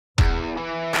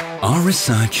Our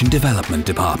research and development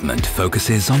department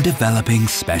focuses on developing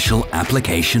special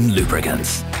application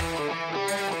lubricants.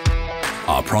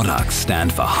 Our products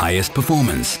stand for highest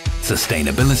performance,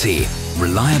 sustainability,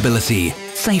 reliability,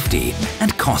 safety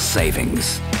and cost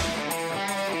savings.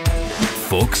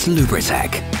 FUCHS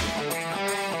LUBRICANTS.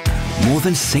 More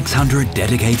than 600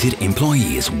 dedicated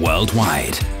employees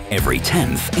worldwide, every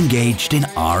 10th engaged in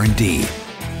R&D.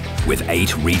 With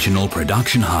 8 regional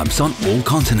production hubs on all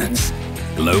continents,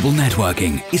 global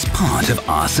networking is part of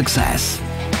our success.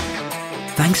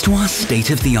 Thanks to our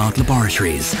state-of-the-art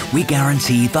laboratories, we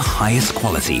guarantee the highest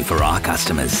quality for our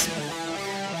customers.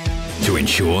 To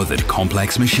ensure that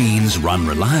complex machines run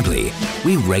reliably,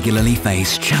 we regularly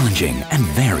face challenging and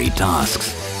varied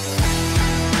tasks.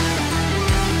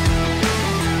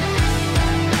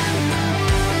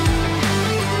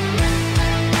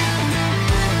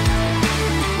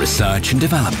 Research and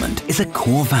development is a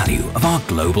core value of our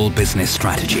global business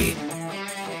strategy.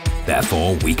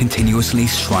 Therefore, we continuously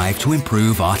strive to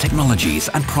improve our technologies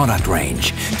and product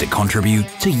range to contribute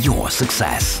to your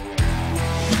success.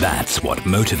 That's what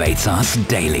motivates us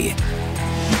daily.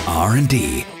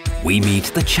 R&D, we meet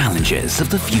the challenges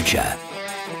of the future.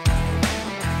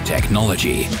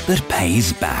 Technology that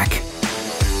pays back.